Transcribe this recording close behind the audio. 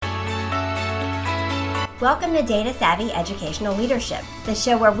Welcome to Data Savvy Educational Leadership, the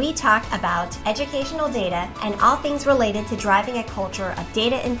show where we talk about educational data and all things related to driving a culture of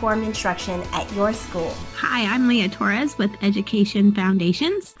data-informed instruction at your school. Hi, I'm Leah Torres with Education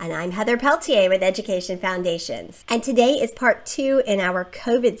Foundations. And I'm Heather Peltier with Education Foundations. And today is part 2 in our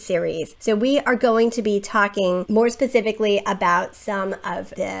COVID series. So we are going to be talking more specifically about some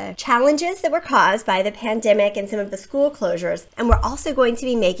of the challenges that were caused by the pandemic and some of the school closures. And we're also going to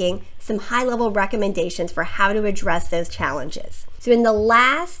be making some high-level recommendations for how to address those challenges. So in the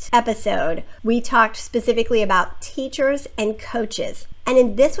last episode, we talked specifically about teachers and coaches. And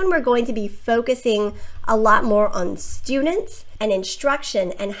in this one, we're going to be focusing a lot more on students and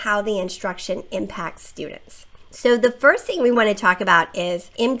instruction and how the instruction impacts students. So the first thing we want to talk about is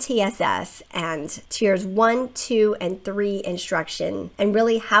MTSS and tiers 1, 2, and 3 instruction, and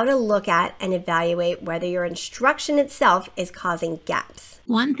really how to look at and evaluate whether your instruction itself is causing gaps.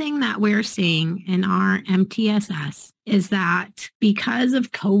 One thing that we're seeing in our MTSS is that because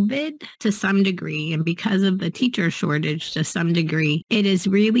of COVID to some degree and because of the teacher shortage to some degree, it is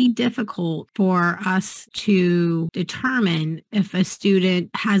really difficult for us to determine if a student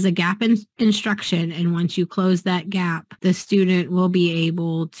has a gap in instruction. And once you close that gap, the student will be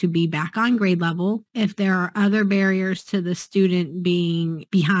able to be back on grade level. If there are other barriers to the student being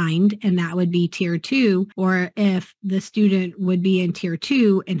behind, and that would be tier 2, or if the student would be in tier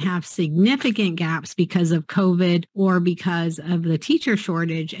 2 and have significant gaps because of COVID or because of the teacher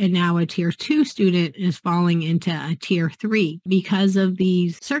shortage, and now a tier 2 student is falling into a tier 3. Because of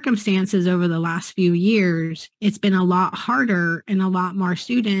these circumstances over the last few years, it's been a lot harder and a lot more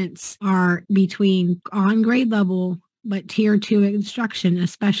students are between on grade level but tier 2 instruction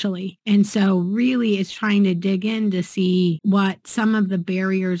especially. And so really it's trying to dig in to see what some of the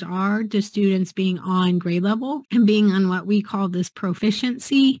barriers are to students being on grade level and being on what we call this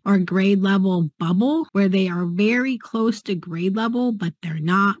proficiency or grade level bubble, where they are very close to grade level, but they're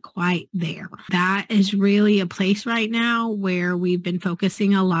not quite there. That is really a place right now where we've been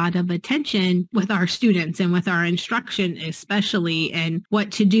focusing a lot of attention with our students and with our instruction especially, and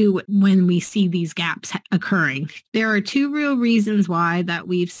what to do when we see these gaps occurring. There are 2 real reasons why that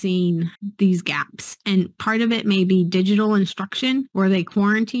we've seen these gaps. And part of it may be digital instruction. Were they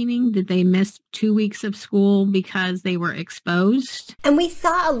quarantining? Did they miss 2 weeks of school because they were exposed? And we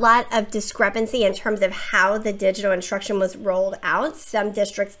saw a lot of discrepancy in terms of how the digital instruction was rolled out. Some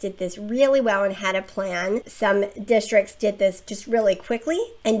districts did this really well and had a plan. Some districts did this just really quickly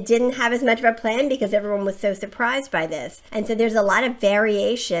and didn't have as much of a plan because everyone was so surprised by this. And so there's a lot of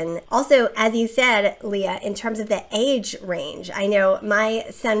variation. Also, as you said, Leah, in terms of the age range. I know my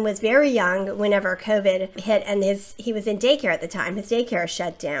son was very young whenever COVID hit, and he was in daycare at the time. His daycare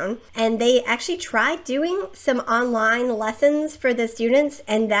shut down, and they actually tried doing some online lessons for the students,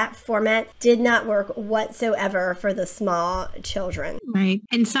 and that format did not work whatsoever for the small children. Right.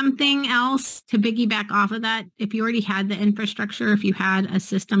 And something else to piggyback off of that, if you already had the infrastructure, if you had a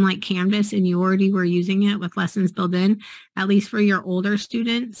system like Canvas and you already were using it with lessons built in, at least for your older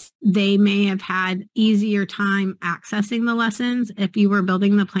students, they may have had easier time accessing the lessons if you were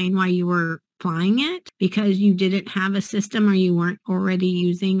building the plane while you were flying it, because you didn't have a system or you weren't already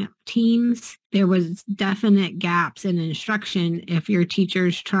using Teams. There was definite gaps in instruction if your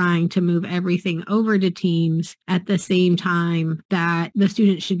teacher's trying to move everything over to Teams at the same time that the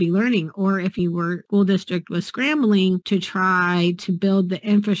student should be learning, or if your school district was scrambling to try to build the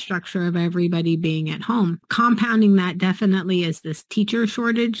infrastructure of everybody being at home. Compounding that definitely is this teacher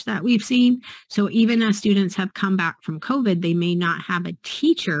shortage that we've seen. So even as students have come back from COVID, they may not have a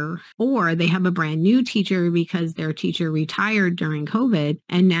teacher, or they have a brand new teacher because their teacher retired during COVID,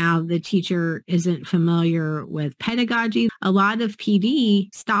 and now the teacher isn't familiar with pedagogy. A lot of PD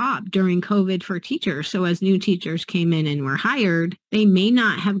stopped during COVID for teachers. So as new teachers came in and were hired, they may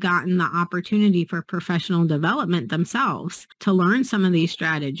not have gotten the opportunity for professional development themselves to learn some of these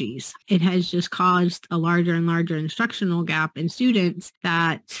strategies. It has just caused a larger and larger instructional gap in students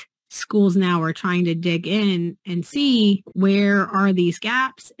that schools now are trying to dig in and see, where are these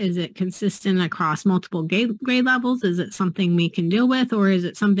gaps? Is it consistent across multiple grade levels? Is it something we can deal with, or is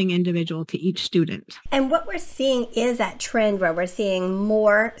it something individual to each student? And what we're seeing is that trend where we're seeing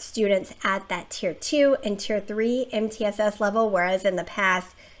more students at that tier 2 and tier 3 MTSS level, whereas in the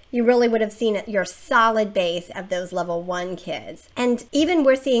past, you really would have seen your solid base of those level 1 kids. And even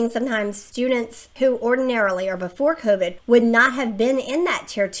we're seeing sometimes students who ordinarily or before COVID would not have been in that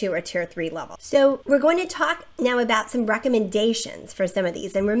tier 2 or tier 3 level. So we're going to talk now about some recommendations for some of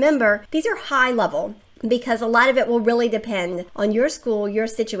these. And remember, these are high level, because a lot of it will really depend on your school, your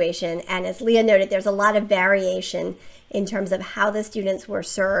situation. And as Leah noted, there's a lot of variation in terms of how the students were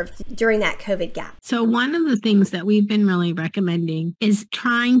served during that COVID gap? So one of the things that we've been really recommending is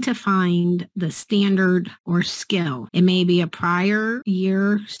trying to find the standard or skill. It may be a prior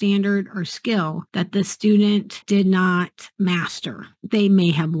year standard or skill that the student did not master. They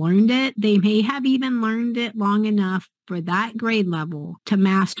may have learned it. They may have even learned it long enough for that grade level to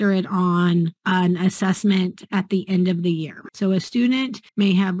master it on an assessment at the end of the year. So a student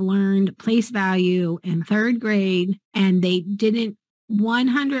may have learned place value in third grade and they didn't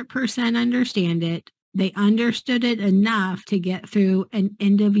 100% understand it. They understood it enough to get through an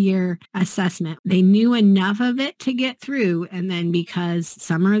end of year assessment. They knew enough of it to get through. And then because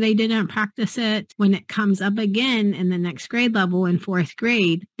summer they didn't practice it, when it comes up again in the next grade level in fourth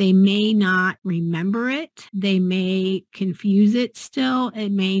grade, they may not remember it. They may confuse it still.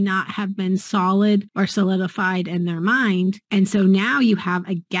 It may not have been solid or solidified in their mind. And so now you have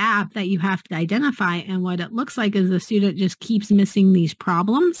a gap that you have to identify. And what it looks like is the student just keeps missing these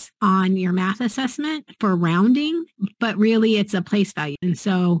problems on your math assessment for rounding, but really it's a place value. And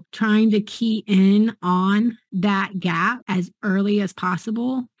so trying to key in on that gap as early as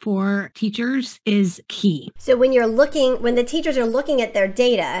possible for teachers is key. So when the teachers are looking at their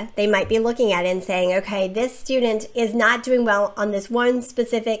data, they might be looking at it and saying, okay, this student is not doing well on this one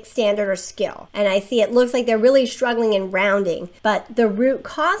specific standard or skill. And I see it looks like they're really struggling in rounding, but the root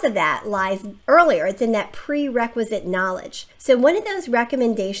cause of that lies earlier. It's in that prerequisite knowledge. So one of those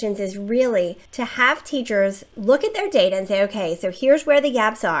recommendations is really to have teachers look at their data and say, okay, so here's where the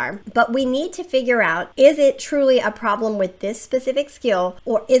gaps are, but we need to figure out, is it truly a problem with this specific skill,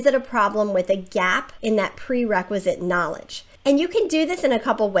 or is it a problem with a gap in that prerequisite knowledge? And you can do this in a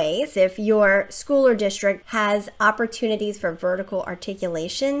couple ways. If your school or district has opportunities for vertical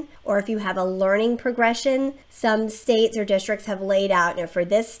articulation, or if you have a learning progression, some states or districts have laid out, for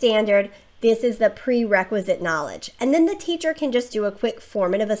this standard, this is the prerequisite knowledge. And then the teacher can just do a quick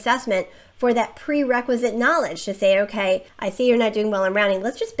formative assessment for that prerequisite knowledge to say, okay, I see you're not doing well in rounding.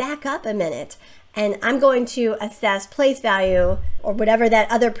 Let's just back up a minute. And I'm going to assess place value or whatever that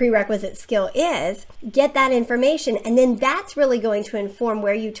other prerequisite skill is, get that information, and then that's really going to inform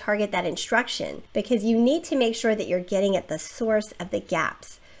where you target that instruction, because you need to make sure that you're getting at the source of the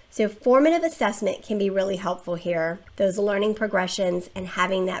gaps. So formative assessment can be really helpful here. Those learning progressions and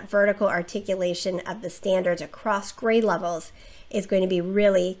having that vertical articulation of the standards across grade levels is going to be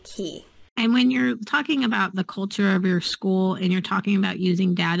really key. And when you're talking about the culture of your school and you're talking about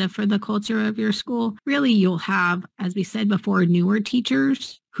using data for the culture of your school, really you'll have, as we said before, newer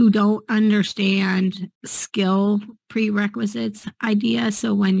teachers who don't understand skill prerequisites idea.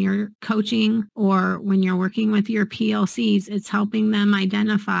 So when you're coaching or when you're working with your PLCs, it's helping them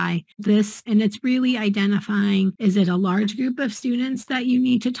identify this. And it's really identifying, is it a large group of students that you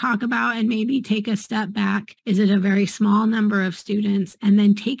need to talk about and maybe take a step back? Is it a very small number of students? And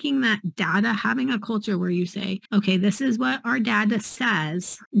then taking that data, having a culture where you say, okay, this is what our data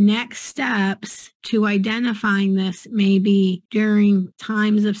says. Next steps to identifying this maybe during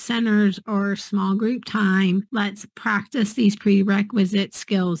times of centers or small group time. Let's practice these prerequisite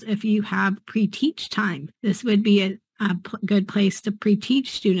skills. If you have pre-teach time, this would be a good place to pre-teach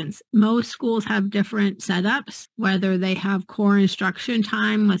students. Most schools have different setups, whether they have core instruction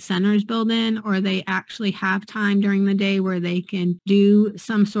time with centers built in, or they actually have time during the day where they can do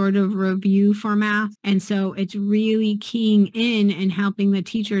some sort of review for math. And so it's really keying in and helping the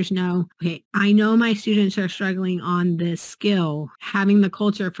teachers know, okay, I know my students are struggling on this skill, having the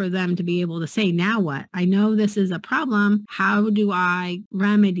culture for them to be able to say, now what? I know this is a problem. How do I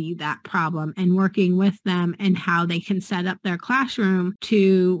remedy that problem? And working with them and how they can set up their classroom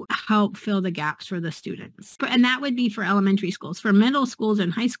to help fill the gaps for the students. And that would be for elementary schools. For middle schools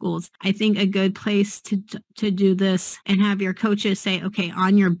and high schools, I think a good place to do this and have your coaches say, okay,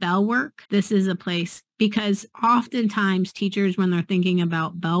 on your bell work, this is a place. Because oftentimes teachers, when they're thinking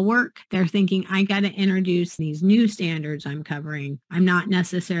about bell work, they're thinking, I got to introduce these new standards I'm covering. I'm not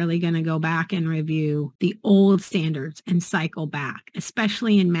necessarily going to go back and review the old standards and cycle back,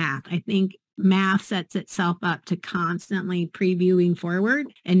 especially in math. I think math sets itself up to constantly previewing forward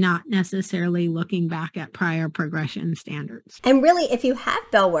and not necessarily looking back at prior progression standards. And really, if you have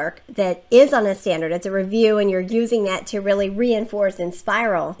bell work that is on a standard, it's a review, and you're using that to really reinforce and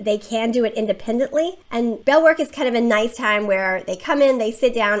spiral, they can do it independently. And bell work is kind of a nice time where they come in, they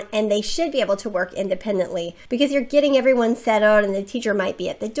sit down, and they should be able to work independently because you're getting everyone settled and the teacher might be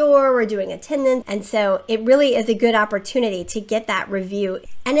at the door or doing attendance. And so it really is a good opportunity to get that review.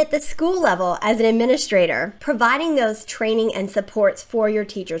 And at the school level, level as an administrator, providing those training and supports for your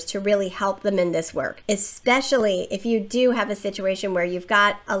teachers to really help them in this work, especially if you do have a situation where you've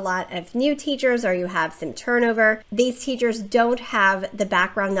got a lot of new teachers or you have some turnover. These teachers don't have the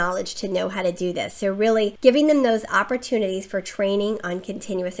background knowledge to know how to do this. So really giving them those opportunities for training on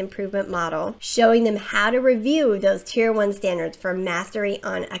continuous improvement model, showing them how to review those tier 1 standards for mastery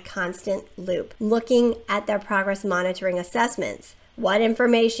on a constant loop, looking at their progress monitoring assessments. What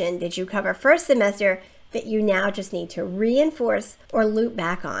information did you cover first semester that you now just need to reinforce or loop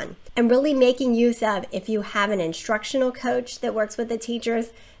back on? And really making use of, if you have an instructional coach that works with the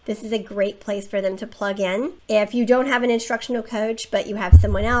teachers, this is a great place for them to plug in. If you don't have an instructional coach, but you have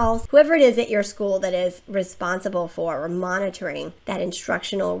someone else, whoever it is at your school that is responsible for or monitoring that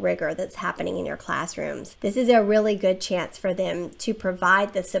instructional rigor that's happening in your classrooms, this is a really good chance for them to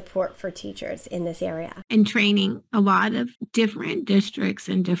provide the support for teachers in this area. And training, a lot of different districts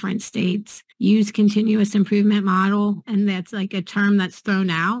in different states use continuous improvement model, and that's like a term that's thrown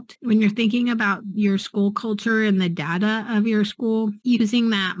out. When you're thinking about your school culture and the data of your school,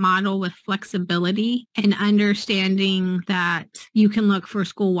 using that model with flexibility and understanding that you can look for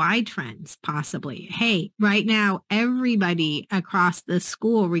school-wide trends, possibly. Hey, right now, everybody across the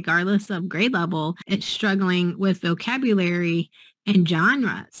school, regardless of grade level, is struggling with vocabulary and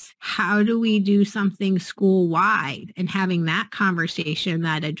genres. How do we do something school-wide and having that conversation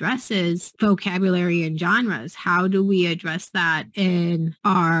that addresses vocabulary and genres? How do we address that in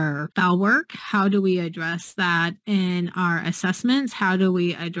our bell work? How do we address that in our assessments? How do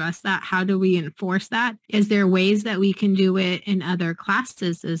we address that? How do we enforce that? Is there ways that we can do it in other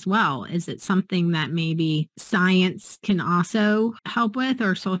classes as well? Is it something that maybe science can also help with,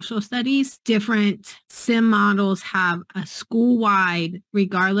 or social studies? Different SIM models have a school-wide,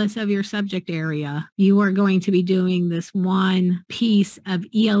 regardless of your subject area, you are going to be doing this one piece of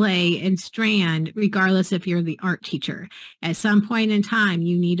ELA and strand, regardless if you're the art teacher. At some point in time,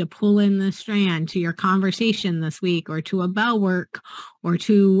 you need to pull in the strand to your conversation this week, or to a bell work, or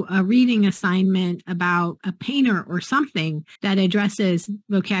to a reading assignment about a painter or something that addresses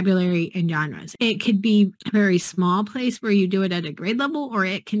vocabulary and genres. It could be a very small place where you do it at a grade level, or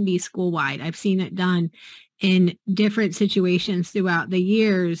it can be school-wide. I've seen it done in different situations throughout the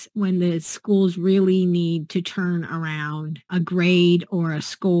years when the schools really need to turn around a grade or a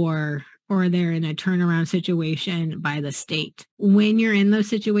score, or they're in a turnaround situation by the state. When you're in those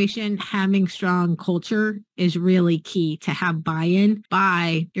situations, having strong culture is really key to have buy-in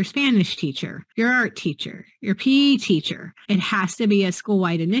by your Spanish teacher, your art teacher, your PE teacher. It has to be a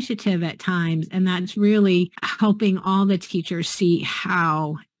school-wide initiative at times, and that's really helping all the teachers see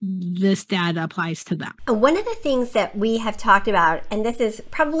how this data applies to them. One of the things that we have talked about, and this is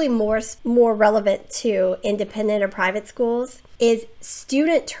probably more relevant to independent or private schools, is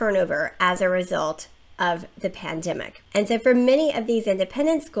student turnover as a result of the pandemic. And so for many of these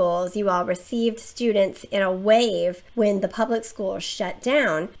independent schools, you all received students in a wave when the public schools shut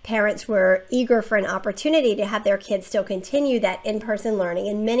down. Parents were eager for an opportunity to have their kids still continue that in-person learning,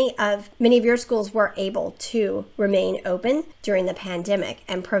 and many of your schools were able to remain open during the pandemic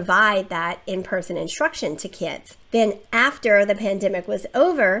and provide that in-person instruction to kids. Then after the pandemic was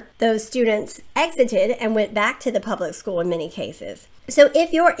over, those students exited and went back to the public school in many cases. So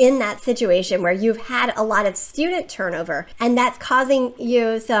if you're in that situation where you've had a lot of student turnover and that's causing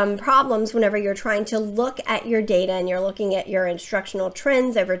you some problems whenever you're trying to look at your data and you're looking at your instructional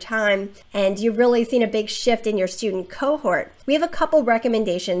trends over time, and you've really seen a big shift in your student cohort, we have a couple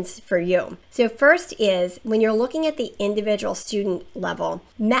recommendations for you. So first is, when you're looking at the individual student level,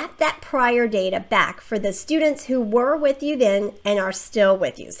 map that prior data back for the students who were with you then and are still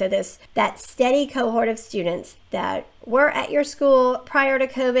with you. So that steady cohort of students that were at your school prior to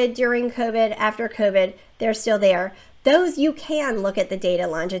COVID, during COVID, after COVID, they're still there. Those you can look at the data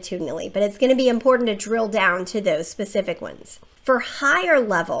longitudinally, but it's going to be important to drill down to those specific ones. For higher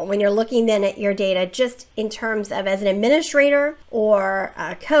level, when you're looking then at your data just in terms of as an administrator or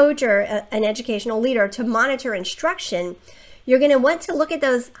a coach or an educational leader to monitor instruction, you're going to want to look at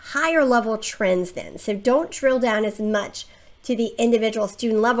those higher level trends then. So don't drill down as much to the individual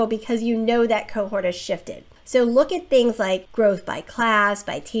student level because you know that cohort has shifted. So look at things like growth by class,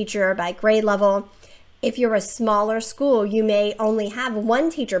 by teacher, by grade level. If you're a smaller school, you may only have one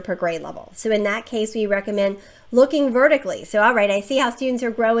teacher per grade level. So in that case, we recommend looking vertically. So, all right, I see how students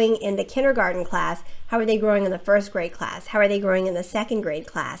are growing in the kindergarten class. How are they growing in the first grade class? How are they growing in the second grade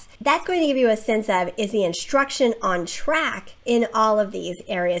class? That's going to give you a sense of, is the instruction on track in all of these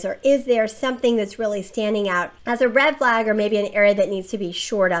areas? Or is there something that's really standing out as a red flag, or maybe an area that needs to be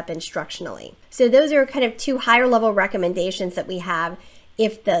shored up instructionally? So those are kind of two higher level recommendations that we have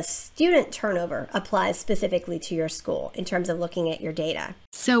if the student turnover applies specifically to your school in terms of looking at your data.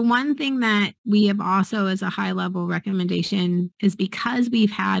 So one thing that we have also as a high level recommendation is because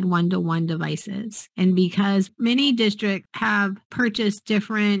we've had one-to-one devices and because many districts have purchased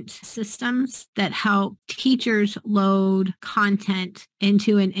different systems that help teachers load content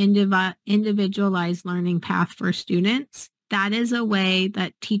into an individualized learning path for students. That is a way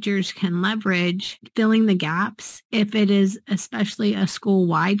that teachers can leverage filling the gaps if it is especially a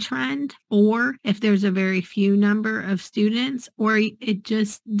school-wide trend, or if there's a very few number of students, or it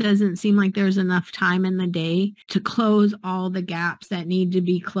just doesn't seem like there's enough time in the day to close all the gaps that need to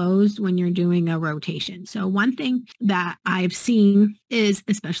be closed when you're doing a rotation. So one thing that I've seen is,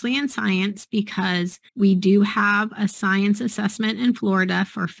 especially in science, because we do have a science assessment in Florida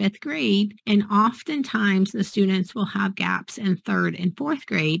for 5th grade, and oftentimes the students will have gaps in 3rd and 4th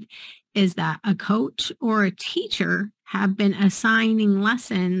grade, is that a coach or a teacher have been assigning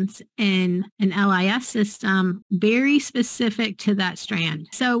lessons in an LIS system very specific to that strand.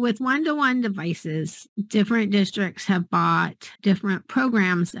 So with one-to-one devices, different districts have bought different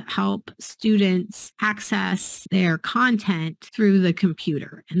programs that help students access their content through the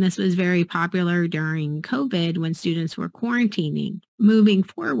computer. And this was very popular during COVID when students were quarantining. Moving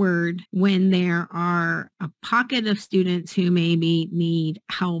forward, when there are a pocket of students who maybe need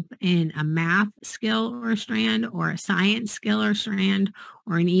help in a math skill or strand, or a science skill or strand,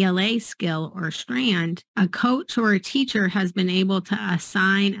 or an ELA skill or strand, a coach or a teacher has been able to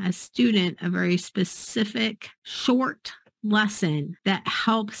assign a student a very specific short lesson that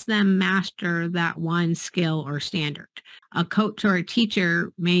helps them master that one skill or standard. A coach or a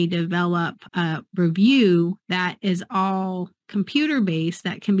teacher may develop a review that is all computer-based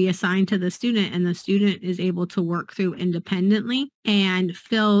that can be assigned to the student, and the student is able to work through independently and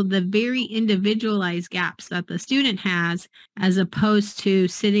fill the very individualized gaps that the student has, as opposed to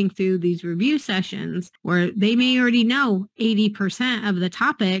sitting through these review sessions where they may already know 80% of the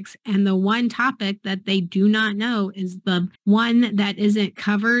topics, and the one topic that they do not know is the one that isn't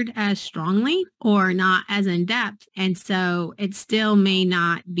covered as strongly or not as in depth. And so it still may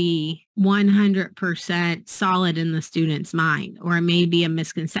not be 100% solid in the student's mind, or it may be a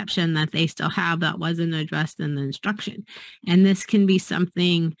misconception that they still have that wasn't addressed in the instruction. And this can be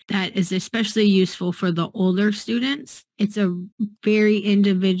something that is especially useful for the older students. It's a very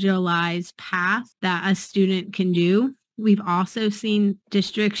individualized path that a student can do. We've also seen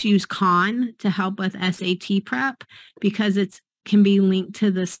districts use Khan to help with SAT prep because it's can be linked to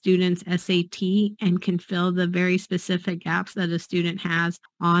the student's SAT and can fill the very specific gaps that a student has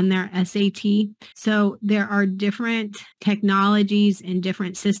on their SAT. So there are different technologies and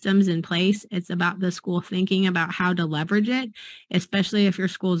different systems in place. It's about the school thinking about how to leverage it, especially if your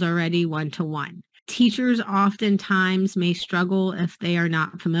school's already one-to-one. Teachers oftentimes may struggle if they are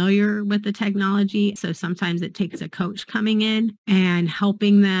not familiar with the technology. So sometimes it takes a coach coming in and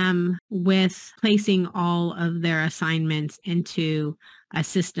helping them with placing all of their assignments into a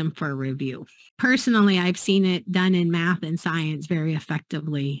system for review. Personally, I've seen it done in math and science very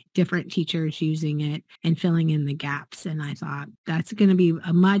effectively, different teachers using it and filling in the gaps. And I thought that's going to be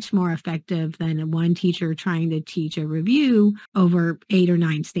a much more effective than one teacher trying to teach a review over 8 or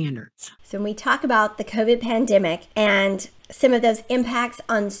 9 standards. So when we talk about the COVID pandemic and some of those impacts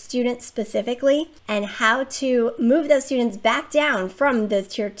on students specifically, and how to move those students back down from those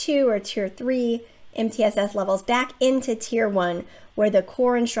tier 2 or tier 3 MTSS levels back into tier 1, where the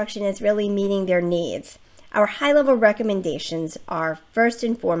core instruction is really meeting their needs. Our high-level recommendations are, first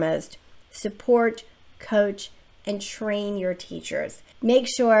and foremost, support, coach, and train your teachers. Make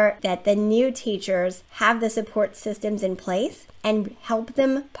sure that the new teachers have the support systems in place and help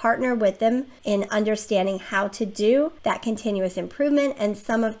them, partner with them in understanding how to do that continuous improvement and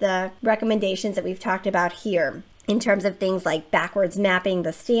some of the recommendations that we've talked about here, in terms of things like backwards mapping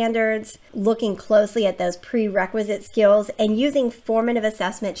the standards, looking closely at those prerequisite skills, and using formative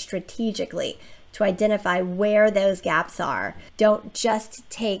assessment strategically to identify where those gaps are. Don't just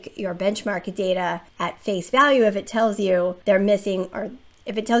take your benchmark data at face value if it tells you they're missing, or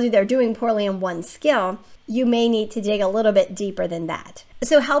if it tells you they're doing poorly in one skill. You may need to dig a little bit deeper than that.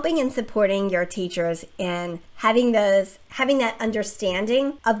 So helping and supporting your teachers in having that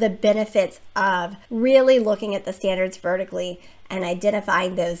understanding of the benefits of really looking at the standards vertically and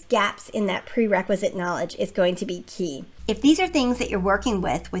identifying those gaps in that prerequisite knowledge is going to be key. If these are things that you're working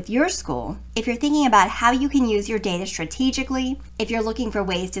with your school, if you're thinking about how you can use your data strategically, if you're looking for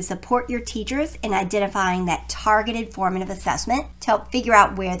ways to support your teachers in identifying that targeted formative assessment to help figure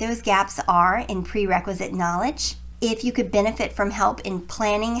out where those gaps are in prerequisite knowledge, if you could benefit from help in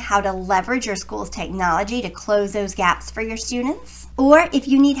planning how to leverage your school's technology to close those gaps for your students, or if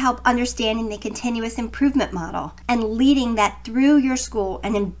you need help understanding the continuous improvement model and leading that through your school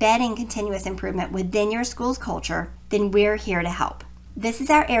and embedding continuous improvement within your school's culture, then we're here to help. This is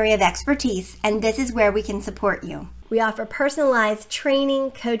our area of expertise, and this is where we can support you. We offer personalized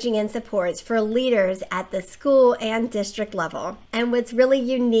training, coaching, and supports for leaders at the school and district level. And what's really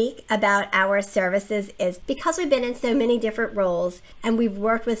unique about our services is because we've been in so many different roles and we've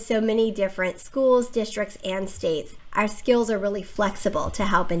worked with so many different schools, districts, and states, our skills are really flexible to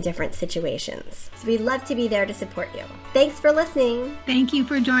help in different situations. So we'd love to be there to support you. Thanks for listening. Thank you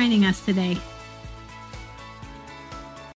for joining us today.